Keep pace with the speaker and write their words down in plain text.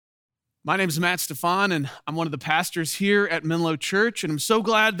My name is Matt Stefan, and I'm one of the pastors here at Menlo Church, and I'm so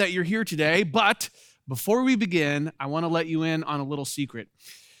glad that you're here today. But before we begin, I want to let you in on a little secret.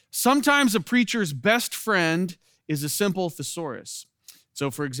 Sometimes a preacher's best friend is a simple thesaurus. So,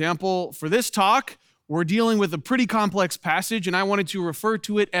 for example, for this talk, we're dealing with a pretty complex passage, and I wanted to refer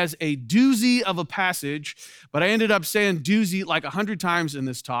to it as a doozy of a passage, but I ended up saying doozy like 100 times in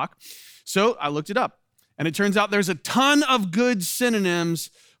this talk. So I looked it up, and it turns out there's a ton of good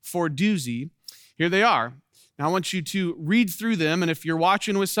synonyms for doozy. Here they are. Now I want you to read through them, and if you're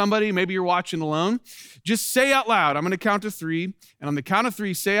watching with somebody, maybe you're watching alone, just say out loud. I'm going to count to 3, and on the count of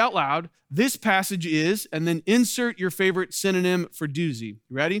 3, say out loud, "This passage is," and then insert your favorite synonym for doozy.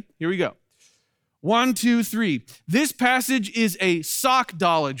 You ready? Here we go. 1, 2, 3. This passage is a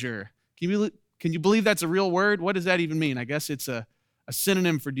sockdologer. Can you believe that's a real word? What does that even mean? I guess it's a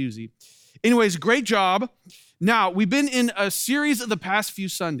synonym for doozy. Anyways, great job. Now, we've been in a series of the past few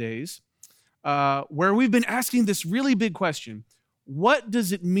Sundays where we've been asking this really big question. What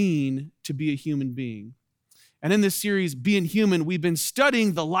does it mean to be a human being? And in this series, Being Human, we've been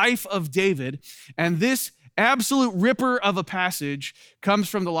studying the life of David, and this absolute ripper of a passage comes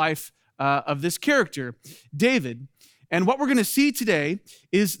from the life of this character, David. And what we're going to see today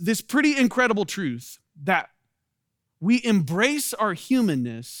is this pretty incredible truth that we embrace our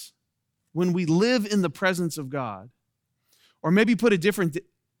humanness when we live in the presence of God. Or maybe put a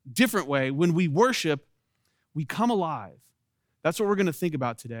different way, when we worship, we come alive. That's what we're going to think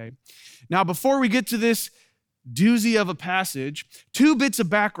about today. Now, before we get to this doozy of a passage, 2 bits of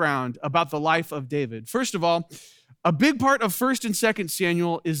background about the life of David. First of all, a big part of 1st and 2nd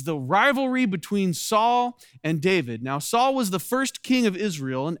Samuel is the rivalry between Saul and David. Now, Saul was the first king of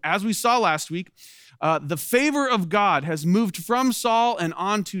Israel, and as we saw last week, the favor of God has moved from Saul and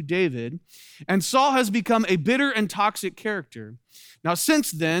on to David, and Saul has become a bitter and toxic character. Now, since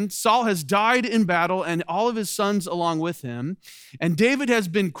then, Saul has died in battle and all of his sons along with him, and David has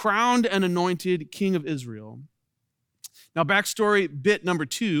been crowned and anointed king of Israel. Now, backstory bit number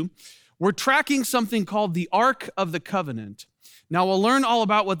 2, we're tracking something called the Ark of the Covenant. Now, we'll learn all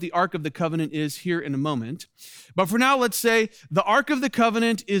about what the Ark of the Covenant is here in a moment. But for now, let's say the Ark of the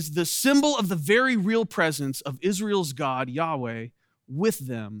Covenant is the symbol of the very real presence of Israel's God, Yahweh, with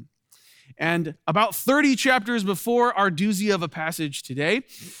them. And about 30 chapters before our doozy of a passage today,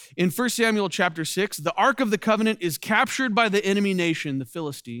 in 1 Samuel chapter 6, the Ark of the Covenant is captured by the enemy nation, the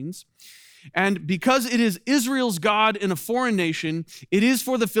Philistines. And because it is Israel's God in a foreign nation, it is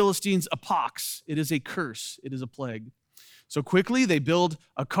for the Philistines a pox. It is a curse. It is a plague. So quickly, they build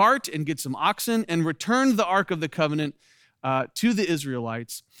a cart and get some oxen and return the Ark of the Covenant to the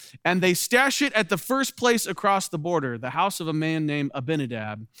Israelites. And they stash it at the first place across the border, the house of a man named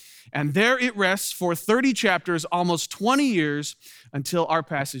Abinadab. And there it rests for 30 chapters, almost 20 years, until our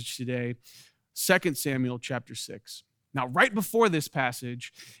passage today, 2 Samuel chapter 6. Now, right before this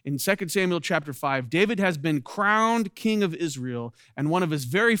passage, in 2 Samuel chapter 5, David has been crowned king of Israel, and one of his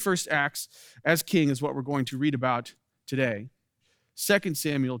very first acts as king is what we're going to read about today. 2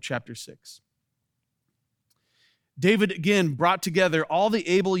 Samuel chapter 6. David again brought together all the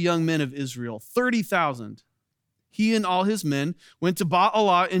able young men of Israel, 30,000. He and all his men went to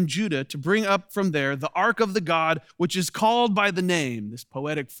Baalah in Judah to bring up from there the ark of the God, which is called by the name, this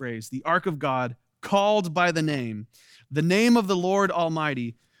poetic phrase, the ark of God, called by the name of the Lord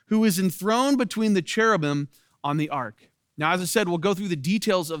Almighty, who is enthroned between the cherubim on the ark. Now, as I said, we'll go through the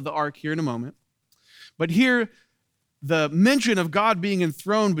details of the ark here in a moment. But here, the mention of God being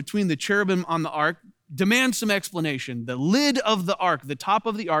enthroned between the cherubim on the ark demands some explanation. The lid of the ark, the top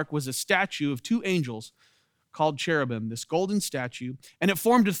of the ark, was a statue of 2 angels called cherubim, this golden statue, and it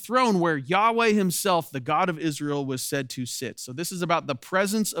formed a throne where Yahweh himself, the God of Israel, was said to sit. So this is about the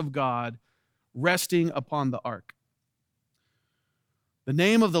presence of God resting upon the ark. The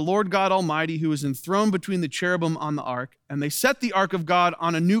name of the Lord God Almighty, who is enthroned between the cherubim on the ark, and they set the ark of God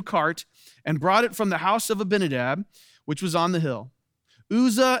on a new cart and brought it from the house of Abinadab, which was on the hill.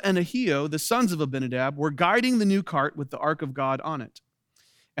 Uzzah and Ahio, the sons of Abinadab, were guiding the new cart with the ark of God on it,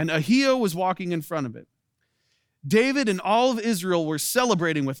 and Ahio was walking in front of it. David and all of Israel were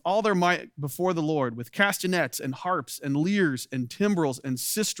celebrating with all their might before the Lord, with castanets and harps and lyres and timbrels and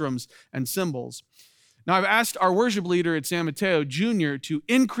sistrums and cymbals. Now, I've asked our worship leader at San Mateo, Jr., to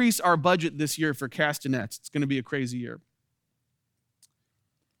increase our budget this year for castanets. It's going to be a crazy year.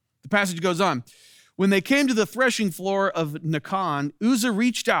 The passage goes on. When they came to the threshing floor of Nacon, Uzzah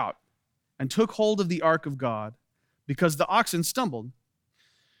reached out and took hold of the ark of God because the oxen stumbled.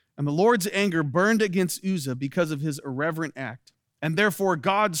 And the Lord's anger burned against Uzzah because of his irreverent act. And therefore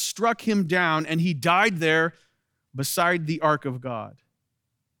God struck him down, and he died there beside the ark of God.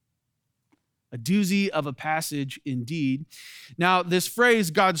 A doozy of a passage indeed. Now, this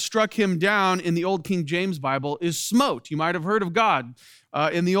phrase, God struck him down, in the Old King James Bible is smote. You might have heard of God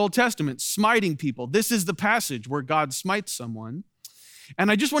in the Old Testament smiting people. This is the passage where God smites someone.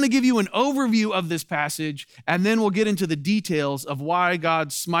 And I just want to give you an overview of this passage, and then we'll get into the details of why God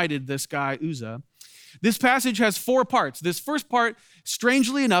smited this guy, Uzzah. This passage has 4 parts. This first part,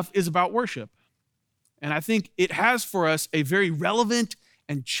 strangely enough, is about worship. And I think it has for us a very relevant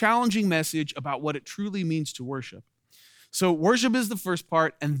and challenging message about what it truly means to worship. So worship is the first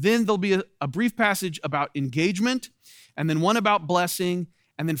part, and then there'll be a brief passage about engagement, and then one about blessing,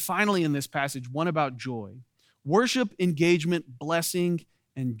 and then finally in this passage, one about joy. Worship, engagement, blessing,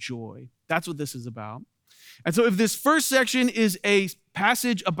 and joy. That's what this is about. And so if this first section is a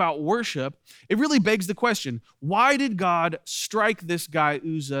passage about worship, it really begs the question, why did God strike this guy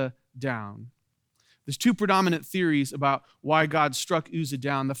Uzzah down? There's 2 predominant theories about why God struck Uzzah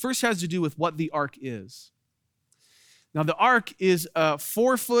down. The first has to do with what the ark is. Now, the ark is a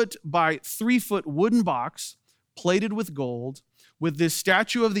 4-foot by 3-foot wooden box plated with gold with this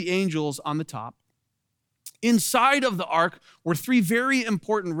statue of the angels on the top. Inside of the ark were 3 very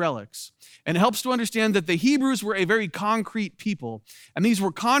important relics. And it helps to understand that the Hebrews were a very concrete people. And these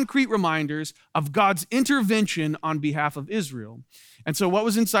were concrete reminders of God's intervention on behalf of Israel. And so what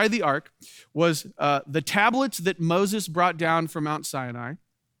was inside the ark was the tablets that Moses brought down from Mount Sinai,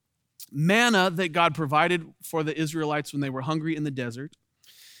 manna that God provided for the Israelites when they were hungry in the desert,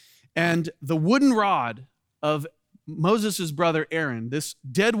 and the wooden rod of Moses' brother Aaron. This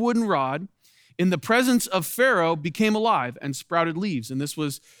dead wooden rod, in the presence of Pharaoh, became alive and sprouted leaves. And this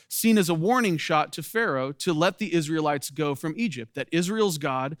was seen as a warning shot to Pharaoh to let the Israelites go from Egypt, that Israel's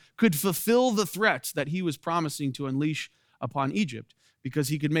God could fulfill the threats that he was promising to unleash upon Egypt, because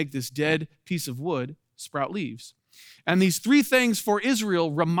he could make this dead piece of wood sprout leaves. And these 3 things for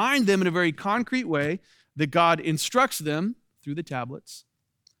Israel remind them in a very concrete way that God instructs them through the tablets,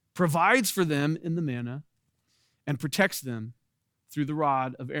 provides for them in the manna, and protects them through the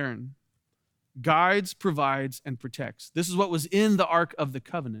rod of Aaron. Guides, provides, and protects. This is what was in the Ark of the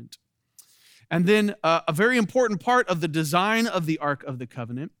Covenant. And then a very important part of the design of the Ark of the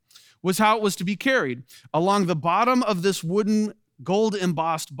Covenant was how it was to be carried. Along the bottom of this wooden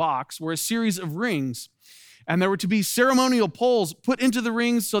gold-embossed box were a series of rings, and there were to be ceremonial poles put into the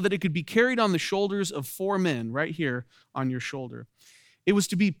rings so that it could be carried on the shoulders of 4 men, right here on your shoulder. It was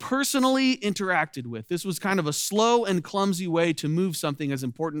to be personally interacted with. This was kind of a slow and clumsy way to move something as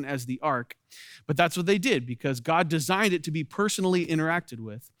important as the ark. But that's what they did, because God designed it to be personally interacted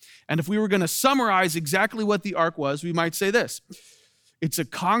with. And if we were going to summarize exactly what the ark was, we might say this: it's a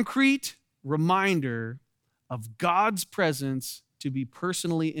concrete reminder of God's presence to be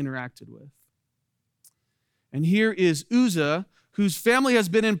personally interacted with. And here is Uzzah, whose family has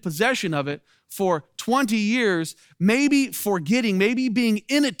been in possession of it for 20 years, maybe forgetting, maybe being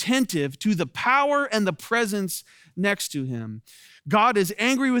inattentive to the power and the presence next to him. God is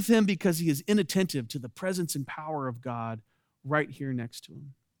angry with him because he is inattentive to the presence and power of God right here next to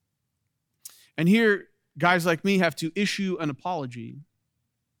him. And here, guys like me have to issue an apology.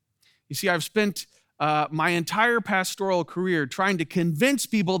 You see, I've spent my entire pastoral career trying to convince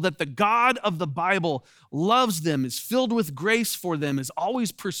people that the God of the Bible loves them, is filled with grace for them, is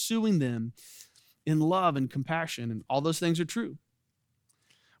always pursuing them in love and compassion, and all those things are true.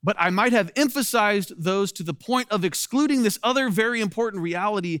 But I might have emphasized those to the point of excluding this other very important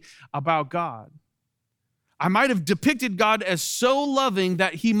reality about God. I might have depicted God as so loving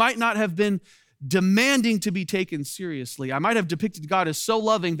that he might not have been demanding to be taken seriously. I might have depicted God as so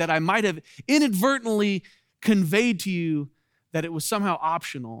loving that I might have inadvertently conveyed to you that it was somehow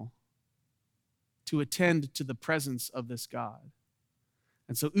optional to attend to the presence of this God.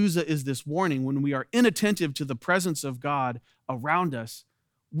 And so Uzzah is this warning: when we are inattentive to the presence of God around us,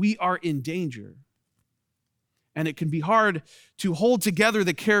 we are in danger. And it can be hard to hold together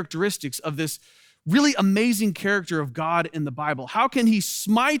the characteristics of this really amazing character of God in the Bible. How can he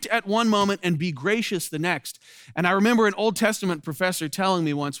smite at one moment and be gracious the next? And I remember an Old Testament professor telling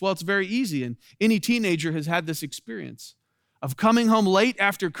me once, well, it's very easy, and any teenager has had this experience of coming home late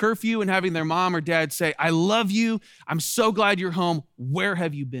after curfew and having their mom or dad say, "I love you, I'm so glad you're home, where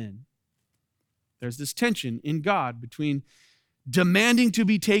have you been?" There's this tension in God between demanding to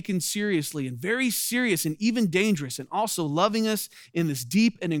be taken seriously and very serious and even dangerous, and also loving us in this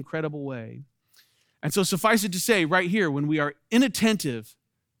deep and incredible way. And so suffice it to say, right here, when we are inattentive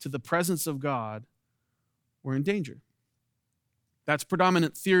to the presence of God, we're in danger. That's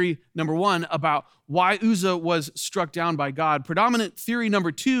predominant theory number 1 about why Uzzah was struck down by God. Predominant theory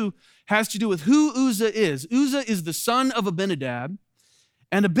number 2 has to do with who Uzzah is. Uzzah is the son of Abinadab,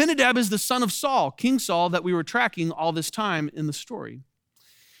 And Abinadab is the son of Saul, King Saul, that we were tracking all this time in the story.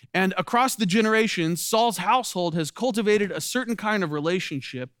 And across the generations, Saul's household has cultivated a certain kind of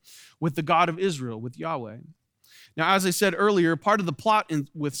relationship with the God of Israel, with Yahweh. Now, as I said earlier, part of the plot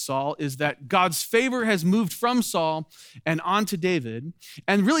with Saul is that God's favor has moved from Saul and on to David.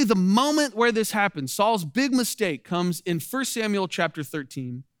 And really the moment where this happens, Saul's big mistake comes in 1 Samuel chapter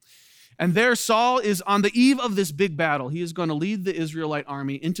 13. And there Saul is on the eve of this big battle. He is going to lead the Israelite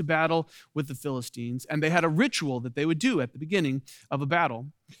army into battle with the Philistines. And they had a ritual that they would do at the beginning of a battle.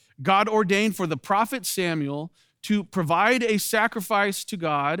 God ordained for the prophet Samuel to provide a sacrifice to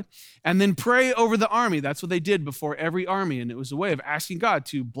God and then pray over the army. That's what they did before every army, and it was a way of asking God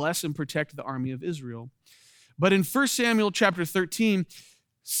to bless and protect the army of Israel. But in 1 Samuel chapter 13,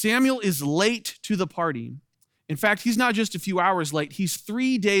 Samuel is late to the party. In fact, he's not just a few hours late, he's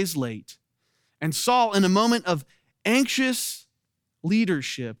 3 days late. And Saul, in a moment of anxious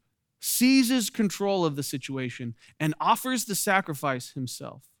leadership, seizes control of the situation and offers the sacrifice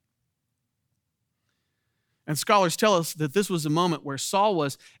himself. And scholars tell us that this was a moment where Saul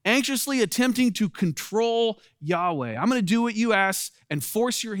was anxiously attempting to control Yahweh. I'm going to do what you ask and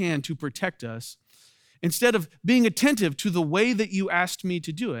force your hand to protect us, instead of being attentive to the way that you asked me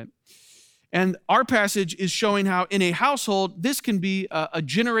to do it. And our passage is showing how in a household, this can be a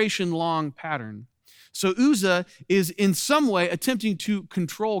generation-long pattern. So Uzzah is in some way attempting to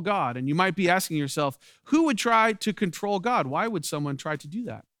control God. And you might be asking yourself, who would try to control God? Why would someone try to do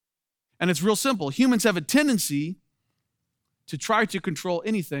that? And it's real simple. Humans have a tendency to try to control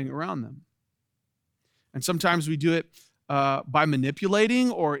anything around them. And sometimes we do it by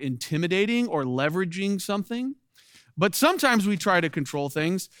manipulating or intimidating or leveraging something. But sometimes we try to control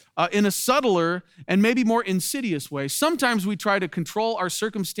things in a subtler and maybe more insidious way. Sometimes we try to control our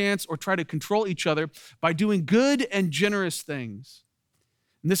circumstance or try to control each other by doing good and generous things.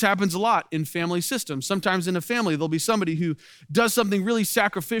 And this happens a lot in family systems. Sometimes in a family, there'll be somebody who does something really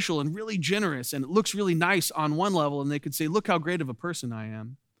sacrificial and really generous, and it looks really nice on one level, and they could say, look how great of a person I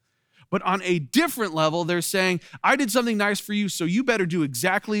am. But on a different level, they're saying, I did something nice for you, so you better do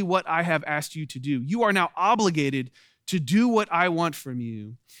exactly what I have asked you to do. You are now obligated to do what I want from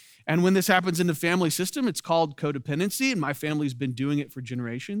you. And when this happens in the family system, it's called codependency, and my family's been doing it for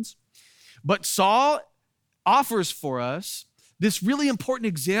generations. But Saul offers for us this really important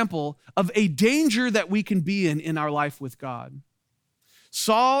example of a danger that we can be in our life with God.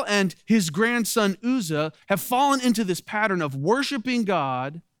 Saul and his grandson Uzzah have fallen into this pattern of worshiping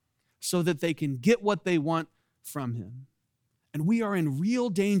God so that they can get what they want from him. And we are in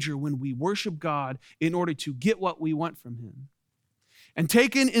real danger when we worship God in order to get what we want from him. And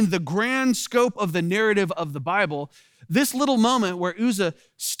taken in the grand scope of the narrative of the Bible, this little moment where Uzzah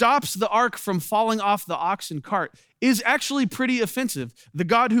stops the ark from falling off the oxen cart is actually pretty offensive. The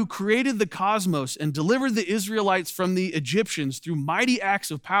God who created the cosmos and delivered the Israelites from the Egyptians through mighty acts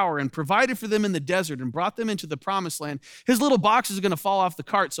of power and provided for them in the desert and brought them into the promised land, his little box is going to fall off the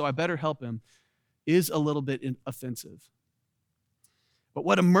cart, so I better help him, is a little bit offensive. But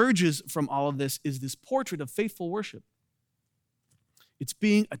what emerges from all of this is this portrait of faithful worship. It's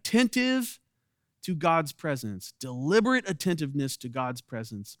being attentive to God's presence, deliberate attentiveness to God's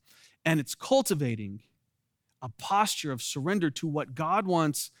presence, and it's cultivating a posture of surrender to what God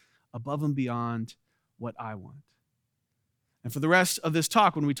wants above and beyond what I want. And for the rest of this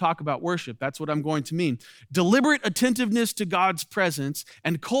talk, when we talk about worship, that's what I'm going to mean. Deliberate attentiveness to God's presence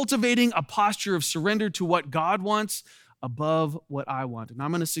and cultivating a posture of surrender to what God wants above what I want. And I'm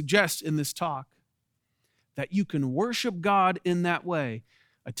going to suggest in this talk that you can worship God in that way,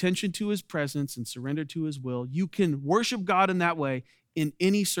 attention to his presence and surrender to his will. You can worship God in that way in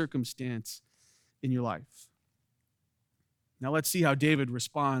any circumstance in your life. Now let's see how David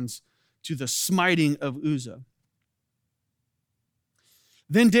responds to the smiting of Uzzah.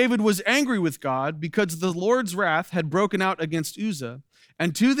 Then David was angry with God because the Lord's wrath had broken out against Uzzah.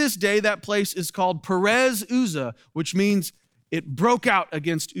 And to this day, that place is called Perez Uzzah, which means it broke out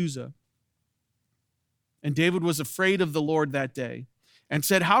against Uzzah. And David was afraid of the Lord that day and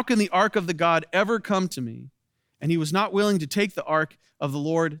said, how can the ark of the God ever come to me? And he was not willing to take the ark of the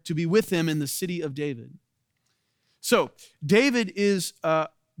Lord to be with him in the city of David. So David is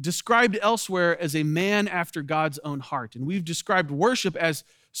described elsewhere as a man after God's own heart. And we've described worship as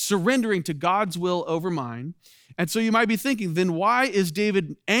surrendering to God's will over mine. And so you might be thinking, then why is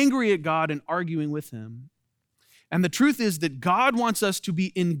David angry at God and arguing with him? And the truth is that God wants us to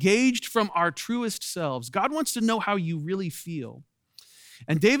be engaged from our truest selves. God wants to know how you really feel.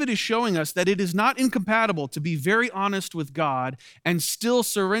 And David is showing us that it is not incompatible to be very honest with God and still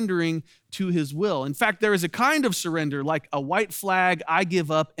surrendering to his will. In fact, there is a kind of surrender, like a white flag, I give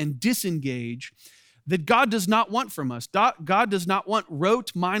up and disengage, that God does not want from us. God does not want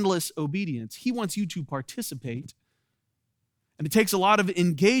rote, mindless obedience. He wants you to participate. And it takes a lot of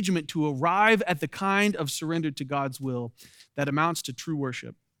engagement to arrive at the kind of surrender to God's will that amounts to true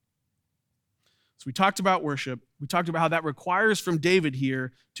worship. So we talked about worship. We talked about how that requires from David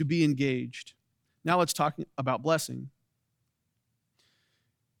here to be engaged. Now let's talk about blessing.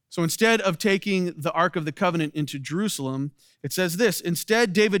 So instead of taking the Ark of the Covenant into Jerusalem, it says this: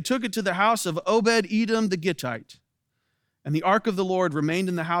 instead, David took it to the house of Obed-Edom the Gittite. And the Ark of the Lord remained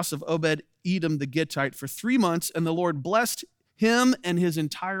in the house of Obed-Edom the Gittite for 3 months, and the Lord blessed him and his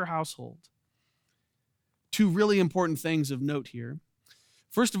entire household. Two really important things of note here.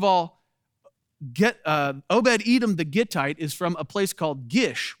 First of all, Obed-Edom the Gittite is from a place called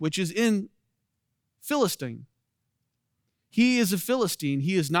Gish, which is in Philistine. He is a Philistine.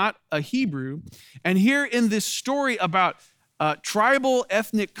 He is not a Hebrew. And here in this story about tribal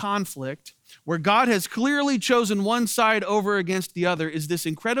ethnic conflict, where God has clearly chosen one side over against the other, is this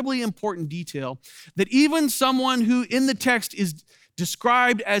incredibly important detail that even someone who in the text is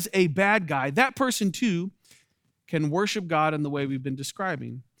described as a bad guy, that person too can worship God in the way we've been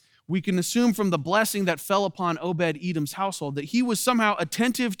describing. We can assume from the blessing that fell upon Obed-Edom's household that he was somehow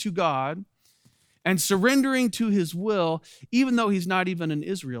attentive to God and surrendering to his will, even though he's not even an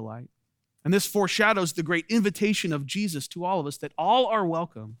Israelite. And this foreshadows the great invitation of Jesus to all of us, that all are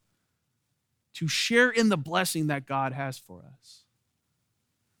welcome to share in the blessing that God has for us.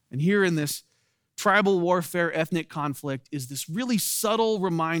 And here in this tribal warfare, ethnic conflict, is this really subtle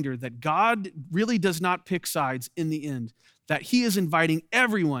reminder that God really does not pick sides in the end, that he is inviting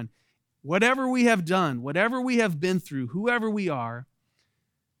everyone, whatever we have done, whatever we have been through, whoever we are,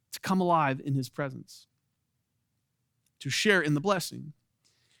 to come alive in his presence, to share in the blessing.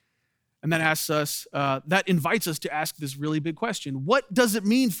 And that invites us to ask this really big question: what does it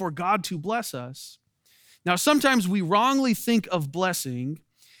mean for God to bless us? Now, sometimes we wrongly think of blessing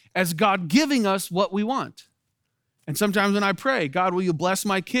as God giving us what we want. And sometimes when I pray, God, will you bless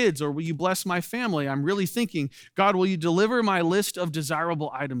my kids, or will you bless my family? I'm really thinking, God, will you deliver my list of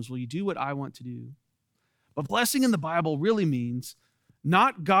desirable items? Will you do what I want to do? But blessing in the Bible really means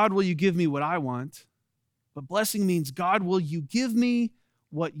not God, will you give me what I want, but blessing means God, will you give me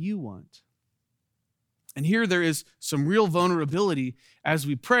what you want? And here there is some real vulnerability as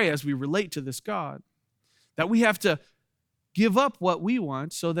we pray, as we relate to this God, that we have to give up what we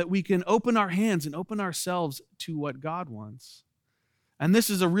want so that we can open our hands and open ourselves to what God wants. And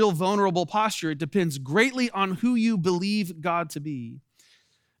this is a real vulnerable posture. It depends greatly on who you believe God to be.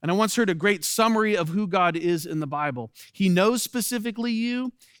 And I once heard a great summary of who God is in the Bible. He knows specifically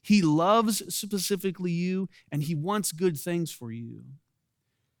you, he loves specifically you, and he wants good things for you.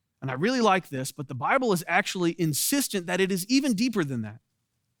 And I really like this, but the Bible is actually insistent that it is even deeper than that.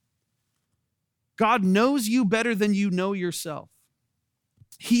 God knows you better than you know yourself.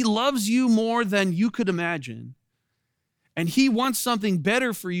 He loves you more than you could imagine. And he wants something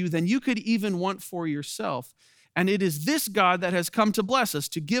better for you than you could even want for yourself. And it is this God that has come to bless us,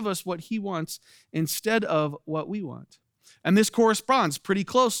 to give us what he wants instead of what we want. And this corresponds pretty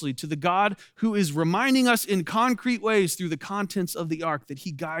closely to the God who is reminding us in concrete ways through the contents of the ark that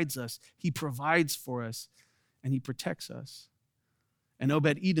he guides us, he provides for us, and he protects us. And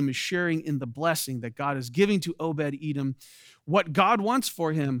Obed-Edom is sharing in the blessing that God is giving to Obed-Edom, what God wants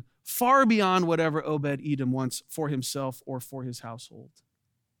for him, far beyond whatever Obed-Edom wants for himself or for his household.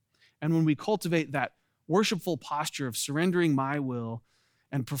 And when we cultivate that worshipful posture of surrendering my will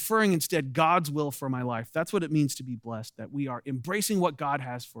and preferring instead God's will for my life, that's what it means to be blessed, that we are embracing what God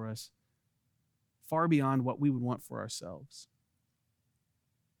has for us far beyond what we would want for ourselves.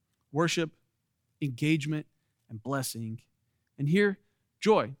 Worship, engagement, and blessing. And here,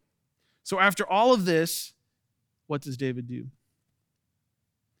 joy. So after all of this, what does David do?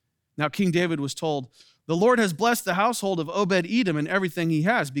 Now, King David was told, the Lord has blessed the household of Obed-Edom and everything he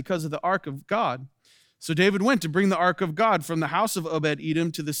has because of the ark of God. So David went to bring the ark of God from the house of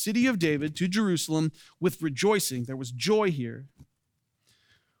Obed-Edom to the city of David, to Jerusalem, with rejoicing. There was joy here.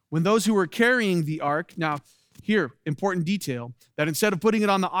 When those who were carrying the ark, now here, important detail, that instead of putting it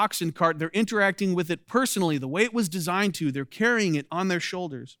on the oxen cart, they're interacting with it personally, the way it was designed to. They're carrying it on their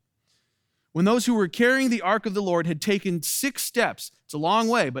shoulders. When those who were carrying the ark of the Lord had taken 6 steps, it's a long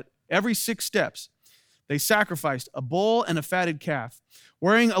way, but every 6 steps, they sacrificed a bull and a fatted calf.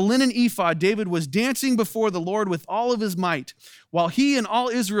 Wearing a linen ephod, David was dancing before the Lord with all of his might, while he and all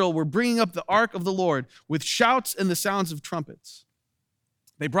Israel were bringing up the ark of the Lord with shouts and the sounds of trumpets.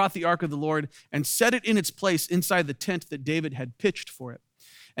 They brought the ark of the Lord and set it in its place inside the tent that David had pitched for it.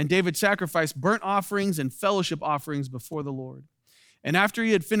 And David sacrificed burnt offerings and fellowship offerings before the Lord. And after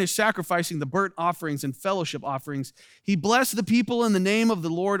he had finished sacrificing the burnt offerings and fellowship offerings, he blessed the people in the name of the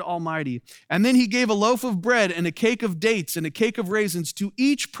Lord Almighty. And then he gave a loaf of bread and a cake of dates and a cake of raisins to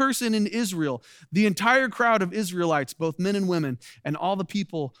each person in Israel, the entire crowd of Israelites, both men and women, and all the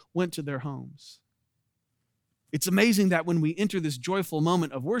people went to their homes. It's amazing that when we enter this joyful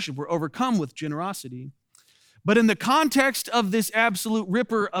moment of worship, we're overcome with generosity. But in the context of this absolute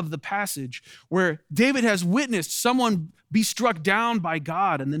ripper of the passage, where David has witnessed someone be struck down by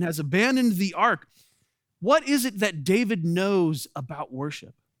God and then has abandoned the ark, what is it that David knows about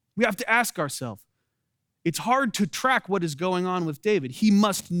worship? We have to ask ourselves. It's hard to track what is going on with David. He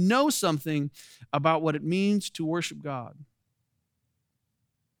must know something about what it means to worship God.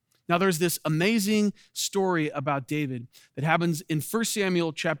 Now, there's this amazing story about David that happens in 1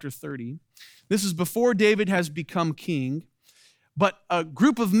 Samuel chapter 30. This is before David has become king, but a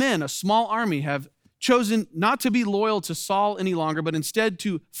group of men, a small army, have chosen not to be loyal to Saul any longer, but instead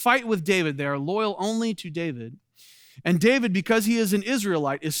to fight with David. They are loyal only to David. And David, because he is an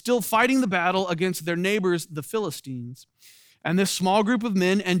Israelite, is still fighting the battle against their neighbors, the Philistines. And this small group of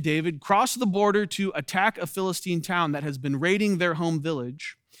men and David cross the border to attack a Philistine town that has been raiding their home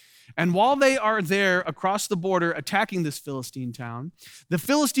village. And while they are there across the border attacking this Philistine town, the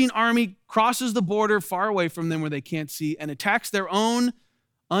Philistine army crosses the border far away from them where they can't see and attacks their own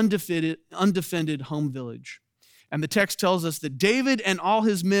undefended home village. And the text tells us that David and all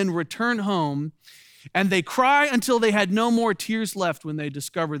his men return home, and they cry until they had no more tears left when they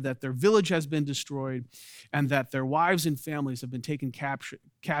discovered that their village has been destroyed and that their wives and families have been taken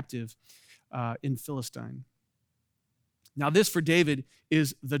captive in Philistine. Now, this for David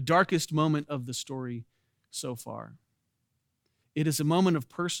is the darkest moment of the story so far. It is a moment of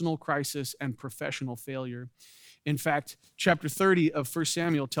personal crisis and professional failure. In fact, chapter 30 of 1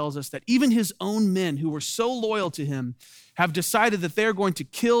 Samuel tells us that even his own men who were so loyal to him have decided that they are going to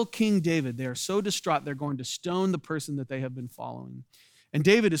kill King David. They are so distraught, they're going to stone the person that they have been following. And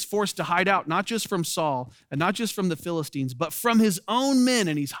David is forced to hide out, not just from Saul and not just from the Philistines, but from his own men,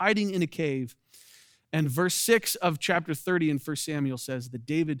 and he's hiding in a cave. And verse 6 of chapter 30 in 1 Samuel says that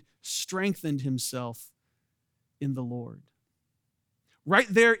David strengthened himself in the Lord. Right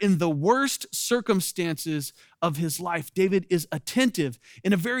there in the worst circumstances of his life, David is attentive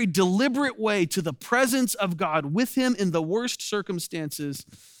in a very deliberate way to the presence of God with him in the worst circumstances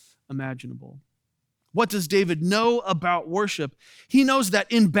imaginable. What does David know about worship? He knows that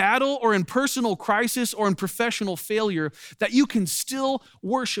in battle or in personal crisis or in professional failure, that you can still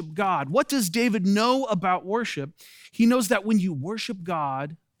worship God. What does David know about worship? He knows that when you worship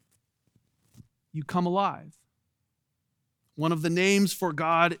God, you come alive. One of the names for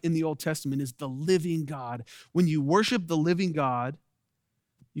God in the Old Testament is the living God. When you worship the living God,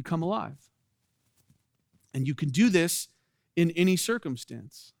 you come alive. And you can do this in any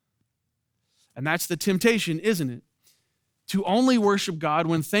circumstance. And that's the temptation, isn't it? To only worship God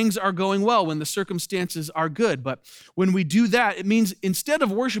when things are going well, when the circumstances are good. But when we do that, it means instead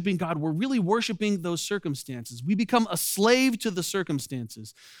of worshiping God, we're really worshiping those circumstances. We become a slave to the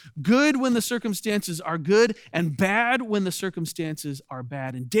circumstances. Good when the circumstances are good, and bad when the circumstances are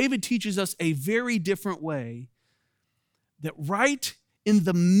bad. And David teaches us a very different way, that right in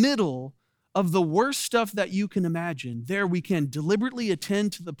the middle of the worst stuff that you can imagine, there we can deliberately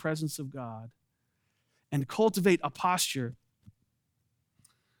attend to the presence of God and cultivate a posture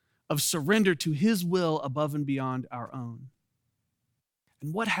of surrender to his will above and beyond our own.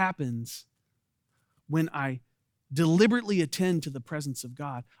 And what happens when I deliberately attend to the presence of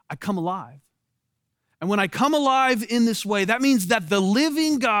God? I come alive. And when I come alive in this way, that means that the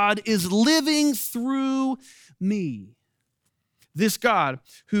living God is living through me. This God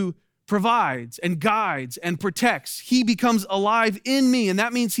who provides and guides and protects, he becomes alive in me. And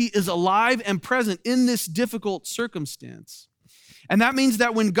that means he is alive and present in this difficult circumstance. And that means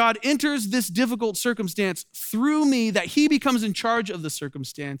that when God enters this difficult circumstance through me, that he becomes in charge of the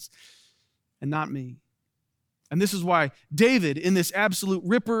circumstance and not me. And this is why David, in this absolute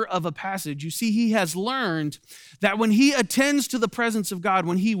ripper of a passage, you see, he has learned that when he attends to the presence of God,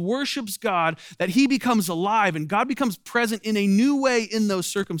 when he worships God, that he becomes alive and God becomes present in a new way in those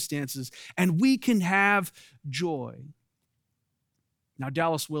circumstances, and we can have joy. Now,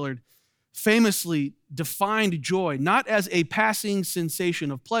 Dallas Willard famously defined joy not as a passing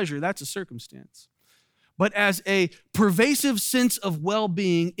sensation of pleasure, that's a circumstance, but as a pervasive sense of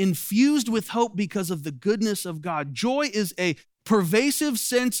well-being infused with hope because of the goodness of God. Joy is a pervasive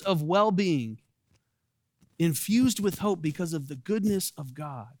sense of well-being infused with hope because of the goodness of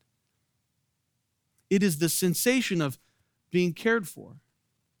God. It is the sensation of being cared for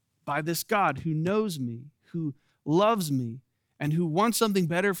by this God who knows me, who loves me, and who wants something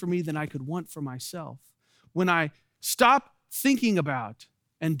better for me than I could want for myself. When I stop thinking about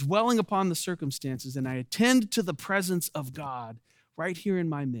and dwelling upon the circumstances and I attend to the presence of God right here in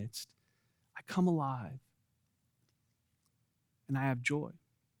my midst, I come alive and I have joy.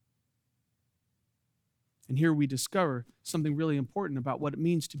 And here we discover something really important about what it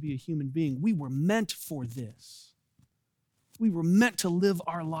means to be a human being. We were meant for this. We were meant to live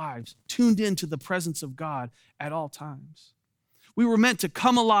our lives tuned into the presence of God at all times. We were meant to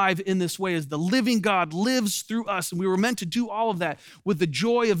come alive in this way as the living God lives through us. And we were meant to do all of that with the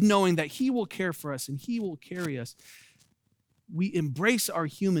joy of knowing that he will care for us and he will carry us. We embrace our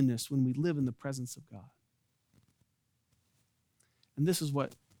humanness when we live in the presence of God. And this is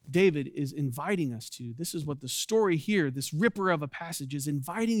what David is inviting us to. This is what the story here, this ripper of a passage, is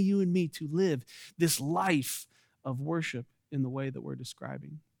inviting you and me to live this life of worship in the way that we're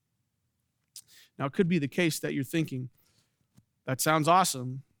describing. Now, it could be the case that you're thinking, that sounds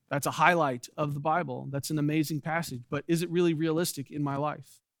awesome. That's a highlight of the Bible. That's an amazing passage. But is it really realistic in my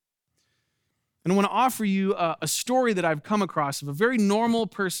life? And I want to offer you a story that I've come across of a very normal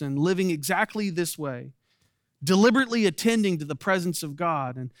person living exactly this way, deliberately attending to the presence of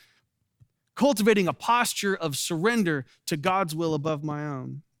God and cultivating a posture of surrender to God's will above my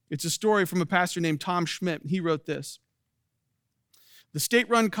own. It's a story from a pastor named Tom Schmidt. He wrote this: "The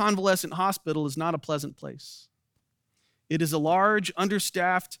state-run convalescent hospital is not a pleasant place. It is a large,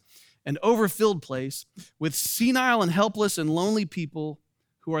 understaffed, and overfilled place with senile and helpless and lonely people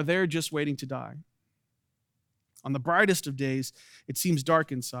who are there just waiting to die. On the brightest of days, it seems dark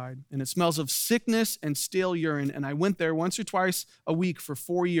inside, and it smells of sickness and stale urine, and I went there once or twice a week for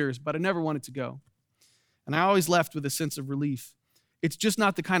 4 years, but I never wanted to go. And I always left with a sense of relief. It's just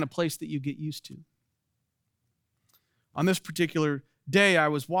not the kind of place that you get used to. On this particular day, I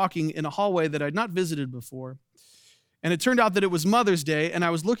was walking in a hallway that I'd not visited before, and it turned out that it was Mother's Day, and I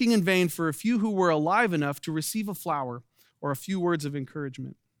was looking in vain for a few who were alive enough to receive a flower or a few words of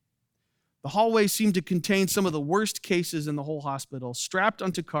encouragement. The hallway seemed to contain some of the worst cases in the whole hospital, strapped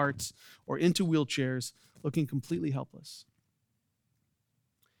onto carts or into wheelchairs, looking completely helpless.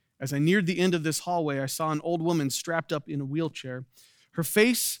 As I neared the end of this hallway, I saw an old woman strapped up in a wheelchair. Her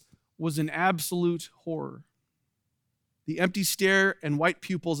face was an absolute horror. The empty stare and white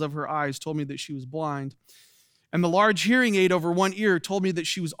pupils of her eyes told me that she was blind, and the large hearing aid over one ear told me that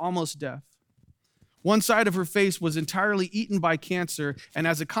she was almost deaf. One side of her face was entirely eaten by cancer, and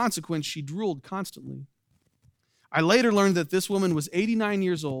as a consequence, she drooled constantly. I later learned that this woman was 89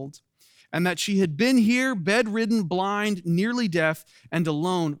 years old, and that she had been here bedridden, blind, nearly deaf, and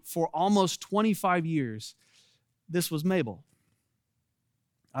alone for almost 25 years. This was Mabel.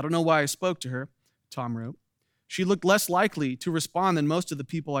 I don't know why I spoke to her," Tom wrote. "She looked less likely to respond than most of the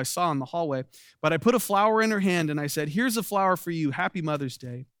people I saw in the hallway, but I put a flower in her hand and I said, 'Here's a flower for you. Happy Mother's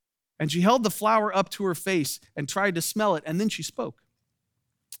Day.' And she held the flower up to her face and tried to smell it, and then she spoke.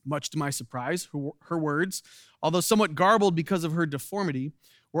 Much to my surprise, her words, although somewhat garbled because of her deformity,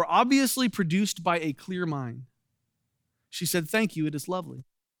 were obviously produced by a clear mind. She said, 'Thank you, it is lovely.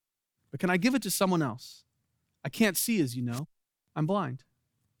 But can I give it to someone else? I can't see, as you know. I'm blind.'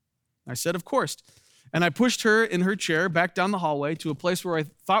 I said, 'Of course.' And I pushed her in her chair back down the hallway to a place where I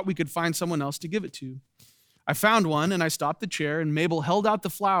thought we could find someone else to give it to. I found one, and I stopped the chair, and Mabel held out the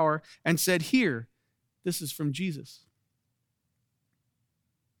flower and said, 'Here, this is from Jesus.'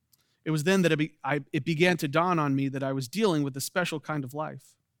 It was then that it began to dawn on me that I was dealing with a special kind of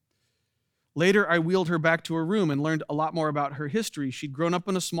life. Later, I wheeled her back to her room and learned a lot more about her history. She'd grown up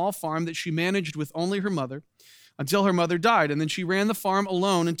on a small farm that she managed with only her mother until her mother died, and then she ran the farm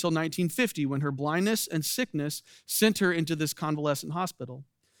alone until 1950, when her blindness and sickness sent her into this convalescent hospital.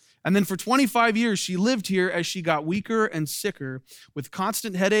 And then for 25 years, she lived here as she got weaker and sicker with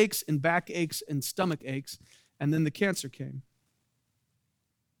constant headaches and backaches and stomach aches, and then the cancer came.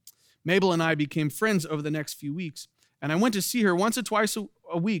 Mabel and I became friends over the next few weeks, and I went to see her once or twice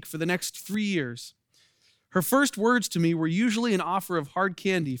a week for the next 3 years. Her first words to me were usually an offer of hard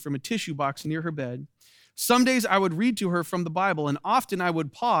candy from a tissue box near her bed. Some days I would read to her from the Bible, and often I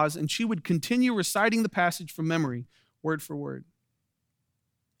would pause, and she would continue reciting the passage from memory, word for word.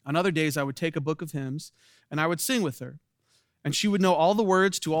 On other days, I would take a book of hymns, and I would sing with her, and she would know all the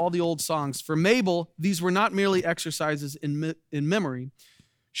words to all the old songs. For Mabel, these were not merely exercises in memory.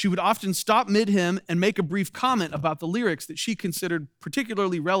 She would often stop mid-hymn and make a brief comment about the lyrics that she considered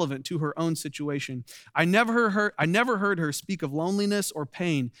particularly relevant to her own situation. I never heard her speak of loneliness or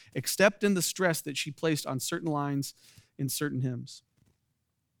pain, except in the stress that she placed on certain lines in certain hymns.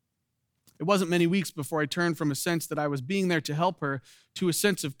 It wasn't many weeks before I turned from a sense that I was being there to help her to a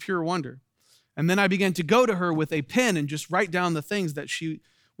sense of pure wonder. And then I began to go to her with a pen and just write down the things that she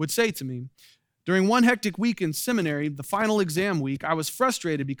would say to me. During one hectic week in seminary, the final exam week, I was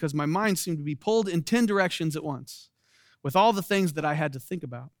frustrated because my mind seemed to be pulled in 10 directions at once, with all the things that I had to think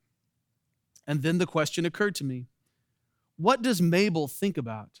about. And then the question occurred to me, what does Mabel think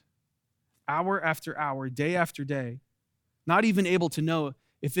about? Hour after hour, day after day, not even able to know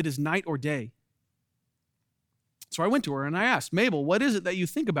if it is night or day. So I went to her and I asked, Mabel, what is it that you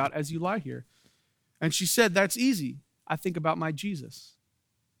think about as you lie here? And she said, that's easy. I think about my Jesus.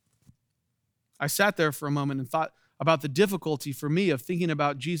 I sat there for a moment and thought about the difficulty for me of thinking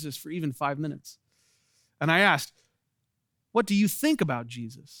about Jesus for even 5 minutes. And I asked, what do you think about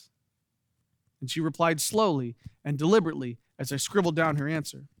Jesus? And she replied slowly and deliberately as I scribbled down her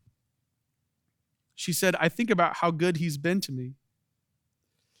answer. She said, I think about how good he's been to me.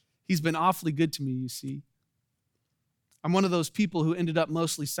 He's been awfully good to me, you see. I'm one of those people who ended up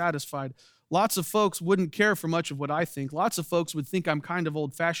mostly satisfied. Lots of folks wouldn't care for much of what I think. Lots of folks would think I'm kind of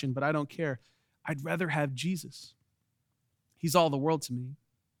old-fashioned, but I don't care. I'd rather have Jesus. He's all the world to me.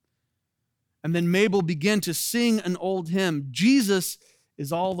 And then Mabel began to sing an old hymn. Jesus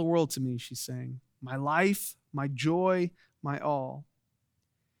is all the world to me, she sang. My life, my joy, my all.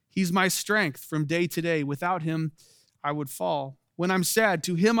 He's my strength from day to day. Without him, I would fall. When I'm sad,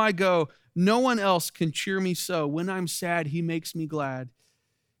 to him I go. No one else can cheer me so. When I'm sad, he makes me glad.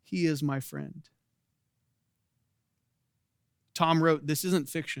 He is my friend. Tom wrote, this isn't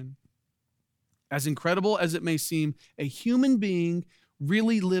fiction. As incredible as it may seem, a human being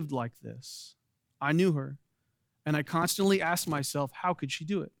really lived like this. I knew her, and I constantly asked myself, how could she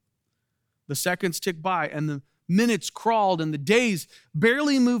do it? The seconds ticked by, and the minutes crawled, and the days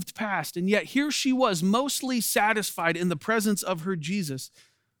barely moved past, and yet here she was, mostly satisfied in the presence of her Jesus.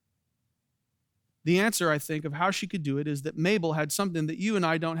 The answer, I think, of how she could do it is that Mabel had something that you and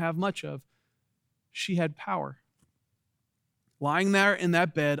I don't have much of. She had power. Lying there in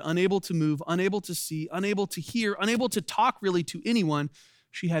that bed, unable to move, unable to see, unable to hear, unable to talk really to anyone,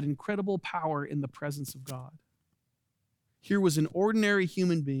 she had incredible power in the presence of God. Here was an ordinary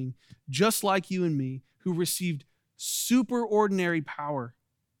human being, just like you and me, who received superordinary power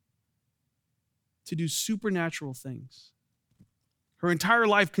to do supernatural things. Her entire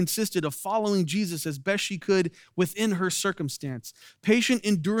life consisted of following Jesus as best she could within her circumstance. Patient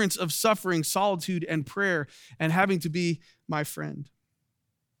endurance of suffering, solitude, and prayer, and having to be my friend.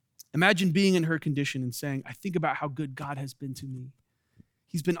 Imagine being in her condition and saying, I think about how good God has been to me.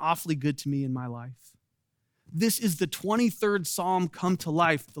 He's been awfully good to me in my life. This is the 23rd Psalm come to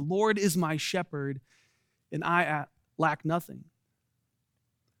life. The Lord is my shepherd, and I lack nothing.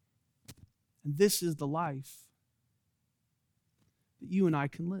 And this is the life that you and I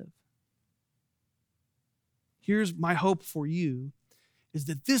can live. Here's my hope for you, is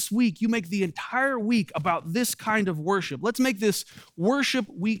that this week you make the entire week about this kind of worship. Let's make this worship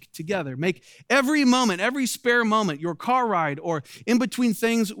week together. Make every moment, every spare moment, your car ride or in between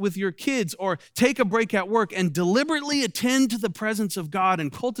things with your kids or take a break at work and deliberately attend to the presence of God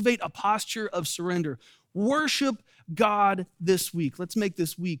and cultivate a posture of surrender. Worship God this week. Let's make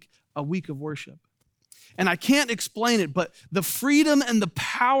this week a week of worship. And I can't explain it, but the freedom and the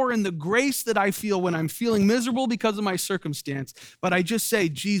power and the grace that I feel when I'm feeling miserable because of my circumstance, but I just say,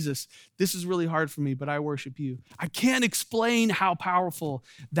 Jesus, this is really hard for me, but I worship you. I can't explain how powerful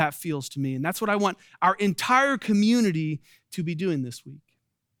that feels to me. And that's what I want our entire community to be doing this week.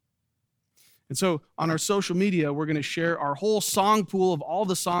 And so on our social media, we're going to share our whole song pool of all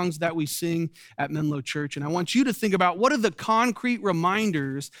the songs that we sing at Menlo Church. And I want you to think about what are the concrete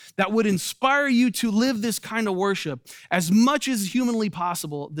reminders that would inspire you to live this kind of worship as much as humanly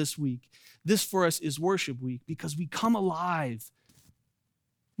possible this week. This for us is worship week because we come alive.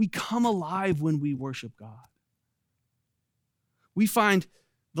 We come alive when we worship God. We find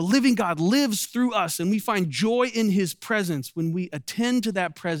the living God lives through us, and we find joy in his presence when we attend to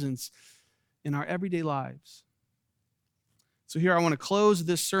that presence in our everyday lives. So here I want to close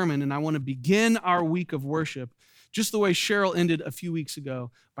this sermon and I want to begin our week of worship just the way Cheryl ended a few weeks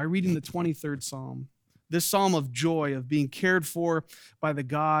ago by reading the 23rd Psalm. This psalm of joy, of being cared for by the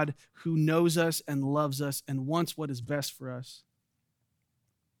God who knows us and loves us and wants what is best for us.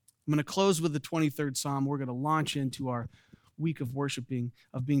 I'm going to close with the 23rd Psalm. We're going to launch into our week of worshiping,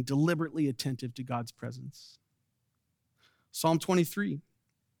 of being deliberately attentive to God's presence. Psalm 23.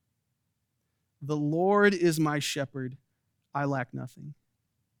 The Lord is my shepherd, I lack nothing.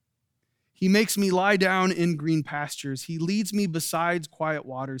 He makes me lie down in green pastures. He leads me beside quiet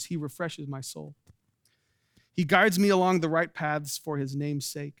waters. He refreshes my soul. He guides me along the right paths for his name's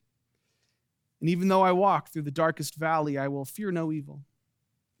sake. And even though I walk through the darkest valley, I will fear no evil,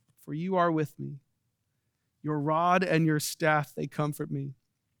 for you are with me. Your rod and your staff, they comfort me.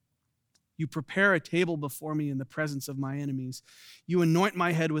 You prepare a table before me in the presence of my enemies. You anoint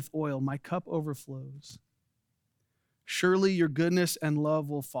my head with oil. My cup overflows. Surely your goodness and love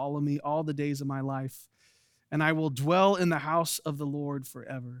will follow me all the days of my life, and I will dwell in the house of the Lord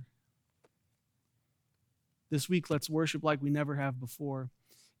forever. This week, let's worship like we never have before.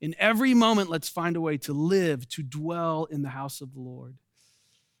 In every moment, let's find a way to live, to dwell in the house of the Lord.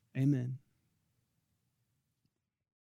 Amen.